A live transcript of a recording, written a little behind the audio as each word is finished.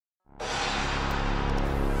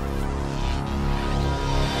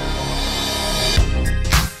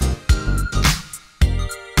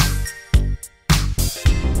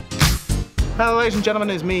Hello ladies and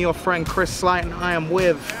gentlemen, it's me, your friend Chris Slight, and I am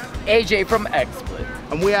with AJ from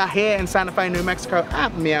XSplit. And we are here in Santa Fe, New Mexico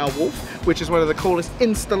at Meow, which is one of the coolest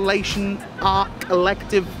installation art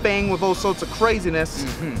collective thing with all sorts of craziness.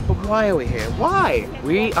 But why are we here? Why?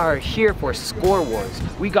 We are here for Score Wars.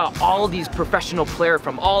 We got all these professional players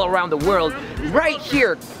from all around the world right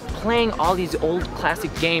here playing all these old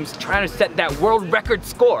classic games, trying to set that world record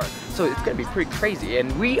score. So it's gonna be pretty crazy,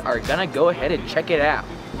 and we are gonna go ahead and check it out.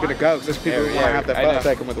 We're gonna go, because there's people who want to have their photo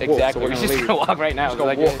taken with the walk, exactly. so we're just leave. gonna walk right now. Just gonna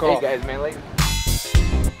like, walk off. Hey guys, man, later.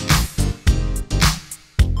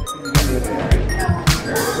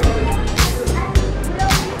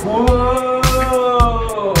 Whoa!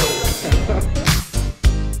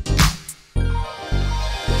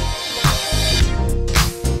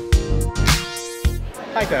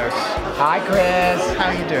 Hi guys. Hi Chris. How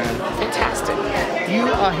are you doing? Fantastic. You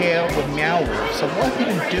are here with Meow, so what have you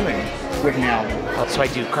been doing with Meow? So I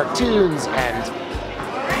do cartoons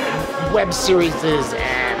and web series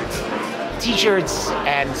and t-shirts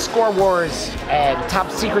and Score Wars and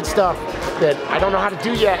top secret stuff that I don't know how to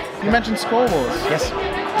do yet. You mentioned Score Wars. Yes.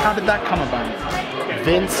 How did that come about?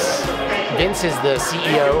 Vince is the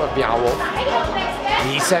CEO of Meow.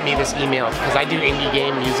 He sent me this email because I do indie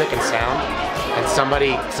game music and sound. And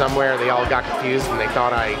somebody somewhere, they all got confused and they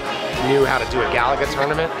thought I knew how to do a Galaga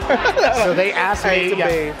tournament. So they asked me,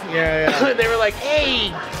 they were like,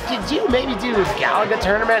 hey, did you maybe do a Galaga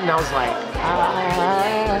tournament? And I was like,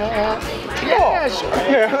 yeah, sure.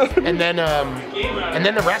 Yeah. And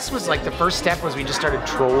then the rest was like, the first step was we just started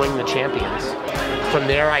trolling the champions. From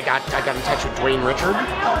there, I got in touch with Dwayne Richard,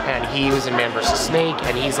 and he was in Man vs. Snake,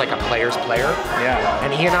 and he's like a player's player. Yeah.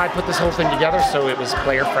 And he and I put this whole thing together so it was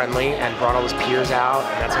player friendly and brought all his peers out,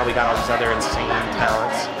 and that's how we got all these other insane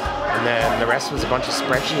talents. And then the rest was a bunch of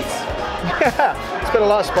spreadsheets. Yeah, it's been a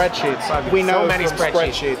lot of spreadsheets. We know so many from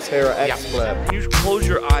spreadsheets here at XSplit. When you close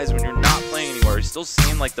your eyes when you're not playing anymore, you're still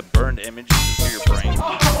seeing like the burned images into your brain.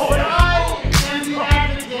 I am the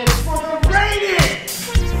advocate for the rating!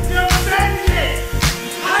 The defending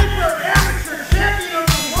hyper amateur champion of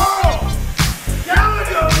the world!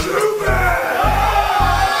 Galaga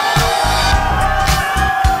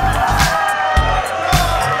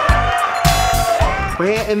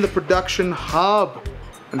We're here in the production hub.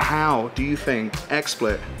 And how do you think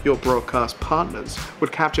XSplit, your broadcast partners,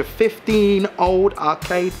 would capture 15 old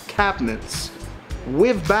arcade cabinets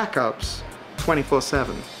with backups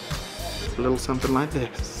 24/7? A little something like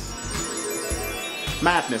this.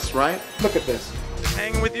 Madness, right? Look at this.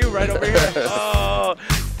 Hanging with you right over here. Oh,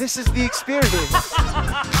 this is the experience.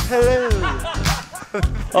 Hello.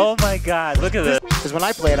 Oh my God, look at this. Because when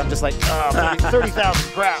I play it, I'm just like,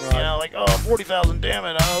 30,000 crap, you know, like, 40,000, damn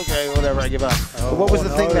it, okay, whatever, I give up. But what was the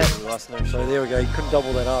thing that... So there we go, you couldn't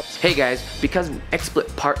double that up. Hey guys, because XSplit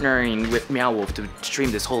partnering with Meow to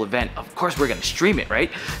stream this whole event, of course we're gonna stream it,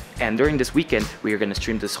 right? And during this weekend, we are gonna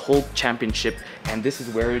stream this whole championship, and this is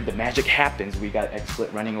where the magic happens. We got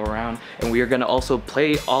XSplit running around, and we are gonna also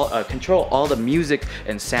play control all the music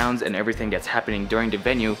and sounds and everything that's happening during the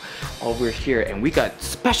venue over here. And we got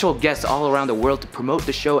special guests all around the world to promote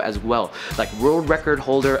the show as well, like world record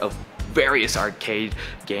holder of various arcade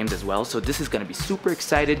games as well. So this is gonna be super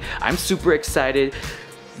excited. I'm super excited.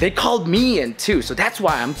 They called me in too, so that's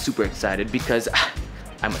why I'm super excited, because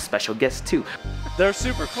I'm a special guest too. They're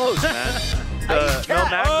super close, man. The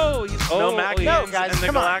Melmacians guys, and the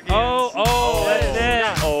come on. Galagians.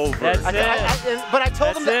 That's it. Over. That's it. But I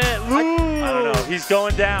told them that... I don't know. He's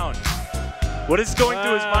going down. What is going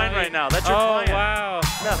through his mind right now? That's your client. Wow.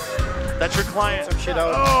 No. That's your client. Some shit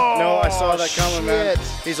out. No, I saw that coming, man.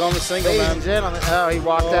 He's on the single, man. Oh, he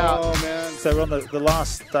walked out. Oh, man. So we're on the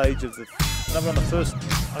last stage of the... No, we're on the first...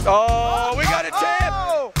 Oh, we got a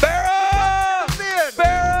champ! Barrow!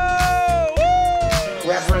 Barrow! Woo!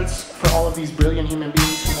 Reverence for all of these brilliant human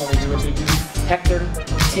beings who only do what they do. Hector,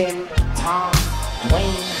 Tim, Tom,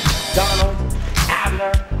 Dwayne, Donald,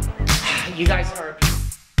 Abner. You guys are